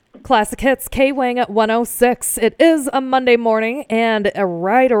Classic Hits, K-Wing at 106. It is a Monday morning and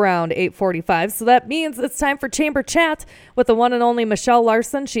right around 8:45, so that means it's time for Chamber Chat with the one and only Michelle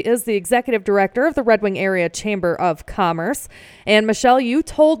Larson. She is the Executive Director of the Red Wing Area Chamber of Commerce. And Michelle, you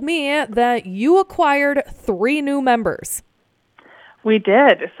told me that you acquired 3 new members. We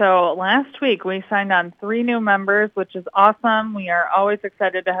did. So last week we signed on 3 new members, which is awesome. We are always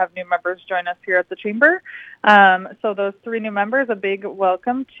excited to have new members join us here at the Chamber. So those 3 new members, a big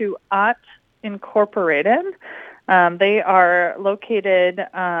welcome to OTT Incorporated. They are located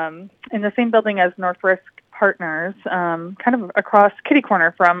in the same building as Northrisk Partners, kind of across kitty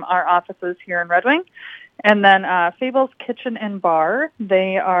corner from our offices here in Red Wing. And then Fable's Kitchen and Bar.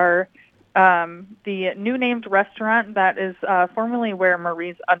 They are the new named restaurant that is formerly where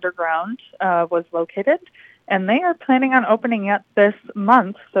Marie's Underground was located, and they are planning on opening it this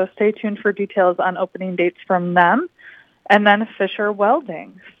month, so stay tuned for details on opening dates from them. And then Fisher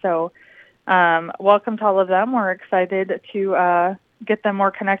Welding. So welcome to all of them. We're excited to get them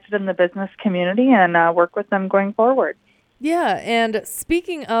more connected in the business community and work with them going forward. Yeah, and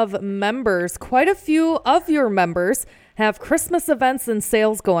speaking of members, quite a few of your members have Christmas events and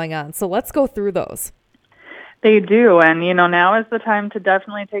sales going on. So let's go through those. They do. And, now is the time to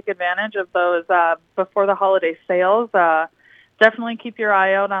definitely take advantage of those before the holiday sales. Definitely keep your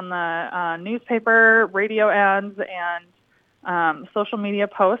eye out on the newspaper, radio ads, and social media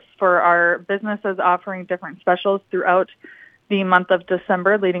posts for our businesses offering different specials throughout the month of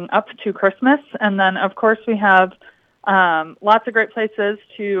December leading up to Christmas. And then, of course, we have lots of great places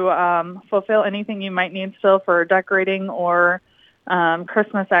to fulfill anything you might need still for decorating or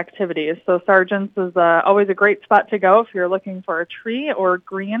Christmas activities. So Sargent's is always a great spot to go if you're looking for a tree or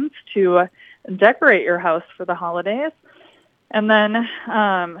greens to decorate your house for the holidays. And then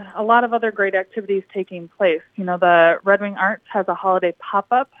a lot of other great activities taking place. The Red Wing Arts has a holiday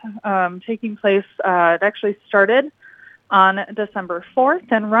pop-up taking place. It actually started on December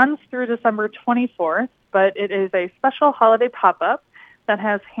 4th and runs through December 24th. But it is a special holiday pop-up that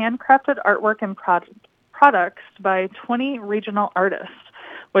has handcrafted artwork and products by 20 regional artists,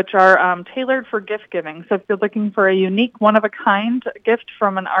 which are tailored for gift giving. So if you're looking for a unique, one-of-a-kind gift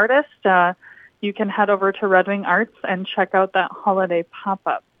from an artist, you can head over to Red Wing Arts and check out that holiday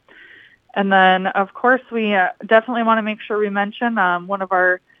pop-up. And then, of course, we definitely want to make sure we mention one of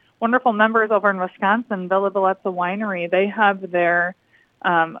our wonderful members over in Wisconsin, Villa Bellezza Winery. They have their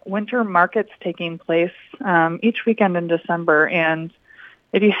winter markets taking place each weekend in December, and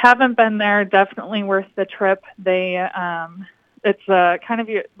if you haven't been there, definitely worth the trip. It's kind of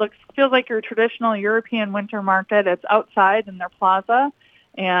feels like your traditional European winter market. It's outside in their plaza,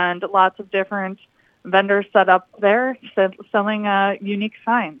 and lots of different vendors set up there selling unique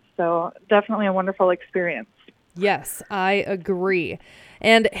signs. So definitely a wonderful experience. Yes, I agree.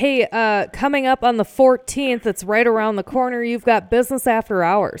 And hey, coming up on the 14th, it's right around the corner, you've got Business After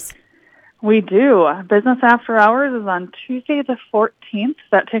Hours. We do. Business After Hours is on Tuesday the 14th.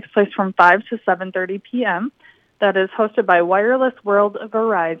 That takes place from 5 to 7:30 p.m. That is hosted by Wireless World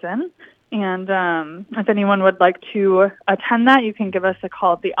Verizon. And if anyone would like to attend that, you can give us a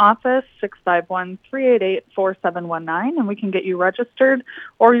call at the office, 651-388-4719, and we can get you registered,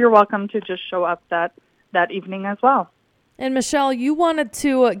 or you're welcome to just show up that evening as well. And Michelle, you wanted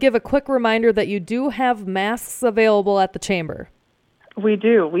to give a quick reminder that you do have masks available at the Chamber. We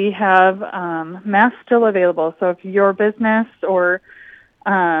do. We have masks still available. So if your business or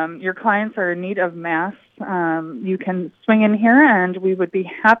your clients are in need of masks, you can swing in here and we would be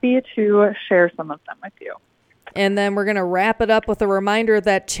happy to share some of them with you. And then we're going to wrap it up with a reminder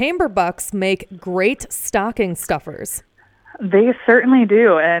that Chamber Bucks make great stocking stuffers. They certainly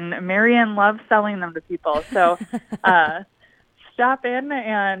do, and Marianne loves selling them to people. So stop in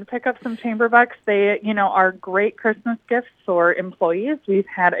and pick up some Chamber Bucks. They, are great Christmas gifts for employees. We've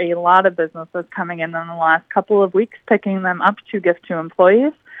had a lot of businesses coming in the last couple of weeks picking them up to gift to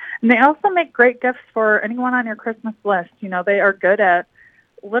employees. And they also make great gifts for anyone on your Christmas list. They are good at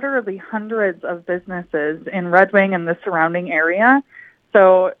literally hundreds of businesses in Red Wing and the surrounding area.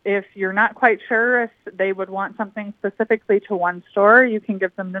 So if you're not quite sure if they would want something specifically to one store, you can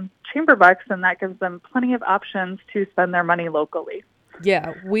give them the Chamber Bucks, and that gives them plenty of options to spend their money locally.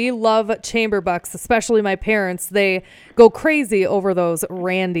 Yeah, we love Chamber Bucks, especially my parents. They go crazy over those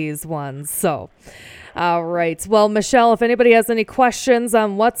Randy's ones. So, all right. Well, Michelle, if anybody has any questions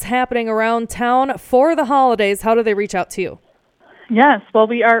on what's happening around town for the holidays, how do they reach out to you? Yes, well,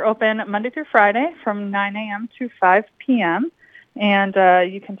 we are open Monday through Friday from 9 a.m. to 5 p.m., and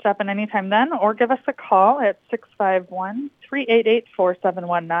you can stop in anytime then or give us a call at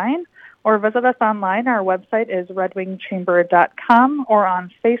 651-388-4719, or visit us online. Our website is redwingchamber.com, or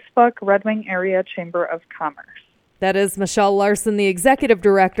on Facebook, Red Wing Area Chamber of Commerce. That is Michelle Larson, the Executive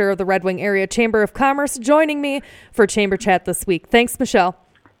Director of the Red Wing Area Chamber of Commerce, joining me for Chamber Chat this week. Thanks, Michelle.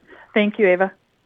 Thank you, Ava.